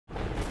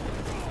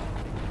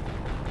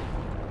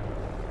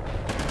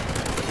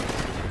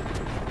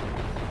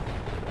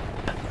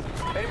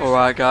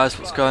Alright guys,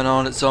 what's going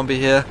on? It's Zombie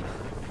here.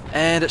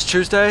 And it's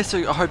Tuesday,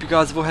 so I hope you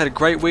guys have all had a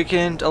great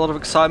weekend, a lot of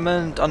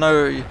excitement. I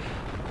know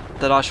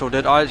that I sure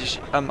did. I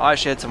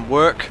actually had some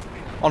work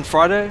on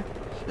Friday,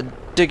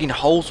 digging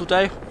holes all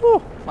day.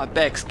 Woo, my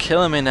back's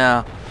killing me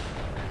now.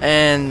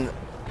 And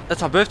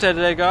it's my birthday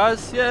today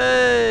guys,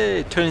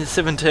 yay! Turning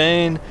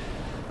 17.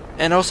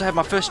 And I also had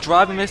my first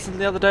driving lesson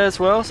the other day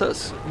as well, so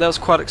that was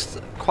quite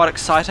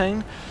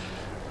exciting.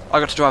 I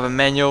got to drive a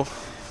manual,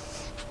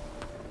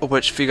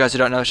 which for you guys who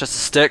don't know, it's just a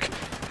stick.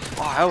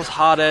 Oh, that was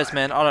hard as,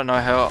 man. I don't know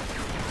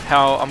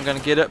how I'm gonna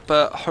get it,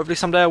 but hopefully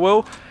someday I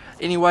will.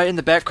 Anyway, in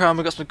the background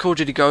we've got some Call of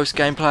Duty Ghosts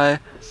gameplay.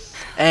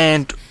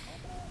 And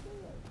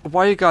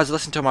while you guys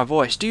listen to my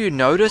voice, do you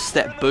notice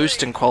that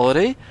boost in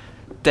quality?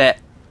 That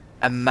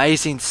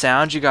amazing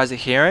sound you guys are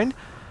hearing?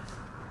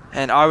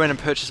 And I went and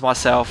purchased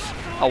myself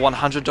a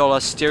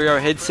 $100 stereo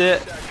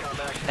headset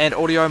and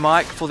audio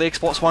mic for the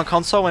Xbox One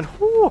console, and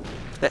whoo,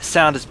 that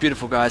sound is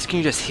beautiful guys. Can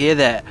you just hear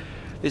that?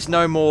 There's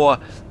no more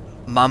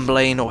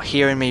mumbling or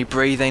hearing me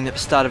breathing at the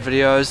start of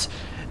videos.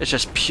 It's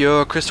just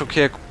pure crystal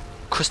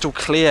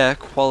clear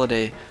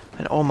quality.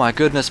 And oh my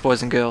goodness,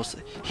 boys and girls,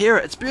 hear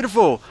it, it's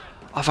beautiful.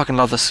 I fucking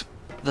love this.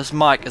 This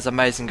mic is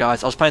amazing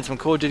guys. I was playing some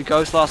Call of Duty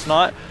Ghosts last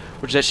night,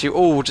 which is actually,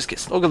 oh, just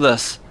get, look at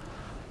this.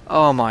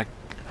 Oh my,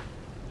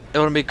 it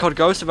wouldn't be COD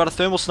Ghost about a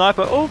thermal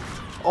sniper.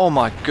 Oh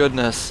my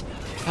goodness.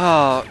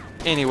 Oh,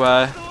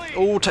 anyway,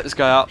 oh, check this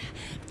guy out.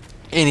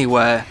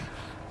 Anyway,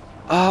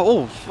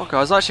 oh fuck,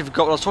 I actually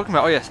forgot what I was talking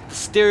about. Oh yes, the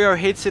stereo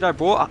headset I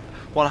bought,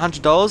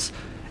 $100,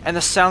 and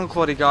the sound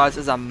quality guys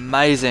is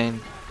amazing.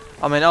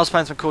 I mean, I was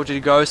playing some Call of Duty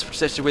Ghosts, which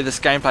is actually where this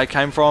gameplay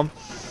came from.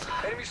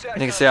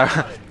 And you can see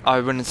I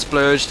went and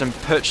splurged and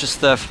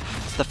purchased the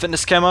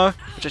fitness camo,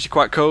 which is actually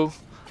quite cool.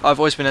 I've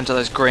always been into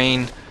those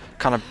green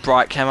kind of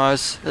bright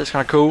camos. It's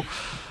kind of cool.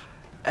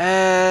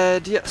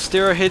 And yeah,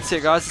 stereo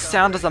headset guys, the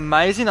sound is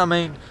amazing. I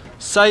mean,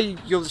 say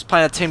you're just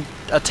playing a team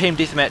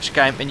deathmatch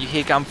game and you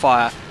hear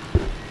gunfire.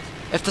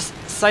 If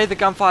say the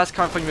gunfire is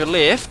coming from your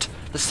left,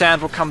 the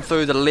sound will come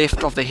through the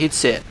left of the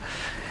headset.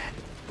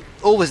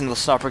 Always in the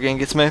sniper again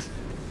gets me.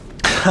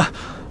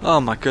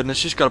 Oh my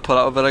goodness, you just gotta put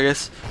up with it I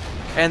guess.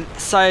 And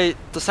say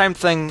the same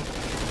thing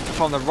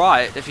from the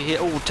right, if you hear,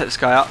 oh, take this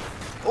guy out.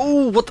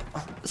 Oh, what the,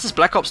 is this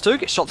Black Ops 2?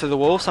 Get shot through the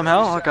wall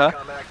somehow, okay.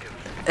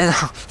 And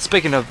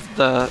speaking of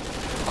the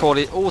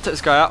quality, oh, take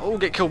this guy out. Oh,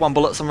 get killed one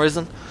bullet for some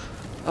reason.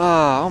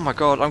 Oh my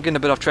god, I'm getting a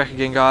bit off track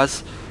again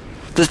guys.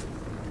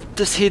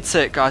 This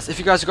headset guys, if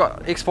you guys have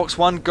got Xbox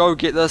One, go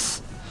get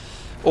this.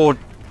 Or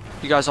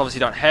you guys obviously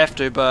don't have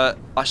to, but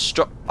I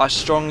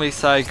strongly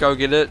say go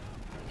get it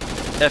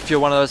if you're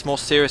one of those more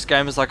serious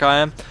gamers like I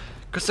am,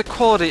 because the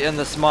quality in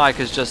this mic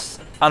is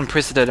just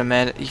unprecedented,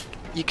 man.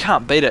 You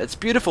can't beat it. It's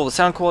beautiful. The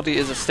sound quality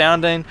is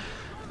astounding.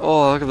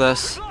 Oh, look at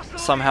this.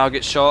 Somehow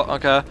get shot.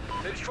 Okay.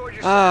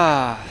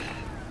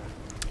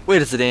 Where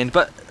does it end?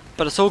 But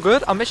it's all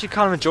good. I'm actually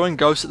kind of enjoying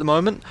Ghosts at the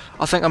moment.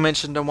 I think I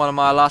mentioned in one of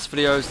my last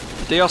videos,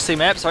 the DLC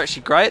maps are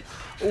actually great.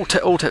 All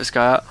tip this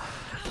guy out.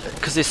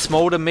 Because they're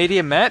small to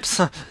medium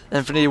maps.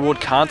 Infinity Ward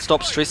can't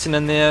stop stressing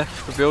in their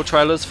reveal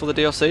trailers for the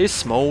DLC.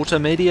 Small to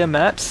medium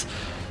maps.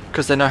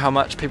 Because they know how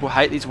much people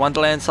hate these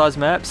Wonderland sized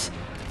maps.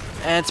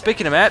 And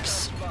speaking of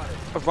maps,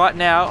 right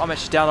now I'm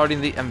actually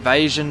downloading the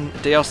Invasion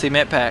DLC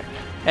map pack.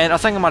 And I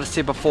think I might have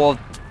said before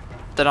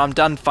that I'm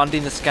done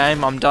funding this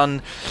game. I'm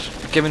done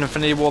giving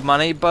Infinity Ward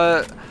money.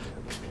 But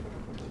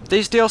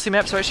these DLC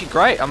maps are actually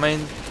great. I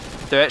mean,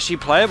 they're actually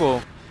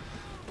playable.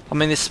 I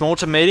mean, they're small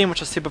to medium,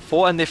 which I said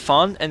before, and they're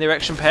fun, and they're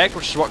action-packed,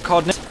 which is what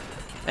COD needs.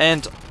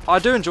 And I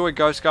do enjoy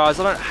Ghost, guys.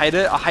 I don't hate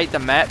it. I hate the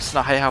maps, and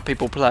I hate how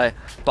people play.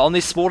 But on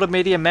these small to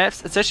medium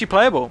maps, it's actually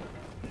playable.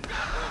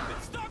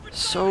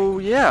 So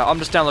yeah, I'm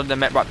just downloading the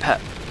map pack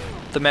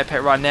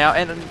right now,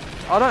 and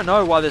I don't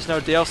know why there's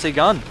no DLC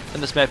gun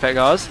in this map pack,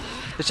 guys.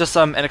 It's just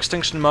an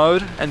extinction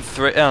mode and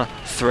 3 and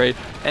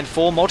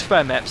 4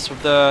 multiplayer maps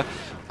with the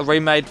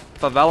remade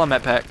Favela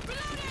map pack.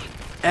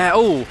 And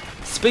oh,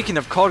 speaking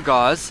of COD,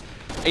 guys.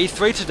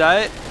 E3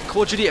 today,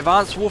 Call of Duty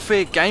Advanced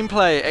Warfare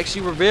gameplay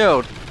actually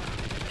revealed.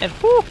 And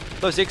whoo,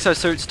 those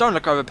exosuits don't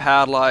look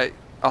overpowered like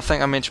I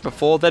think I mentioned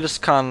before. They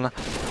just kind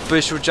of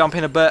boost your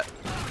jumping a bit.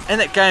 And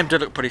that game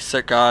did look pretty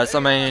sick guys. I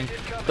mean,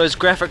 those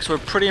graphics were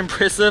pretty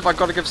impressive. I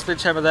gotta give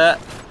Sledgehammer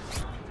that.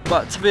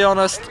 But to be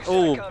honest,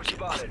 oh, look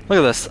at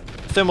this.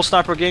 Thermal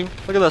sniper again.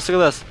 Look at this,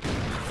 look at this.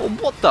 Oh,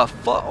 what the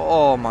fuck?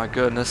 Oh my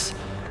goodness.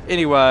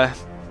 Anyway,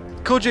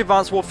 Call of Duty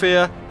Advanced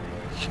Warfare.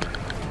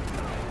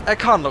 It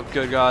can't look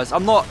good guys.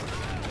 I'm not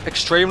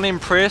extremely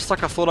impressed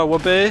like I thought I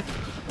would be,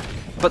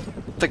 but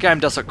the game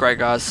does look great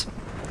guys.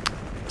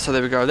 So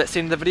there we go, that's the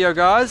end of the video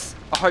guys.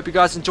 I hope you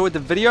guys enjoyed the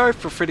video.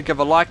 Feel free to give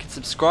a like and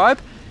subscribe,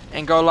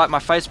 and go like my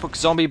Facebook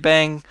Zombie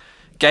Bang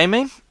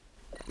Gaming,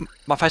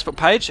 my Facebook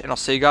page, and I'll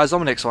see you guys on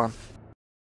the next one.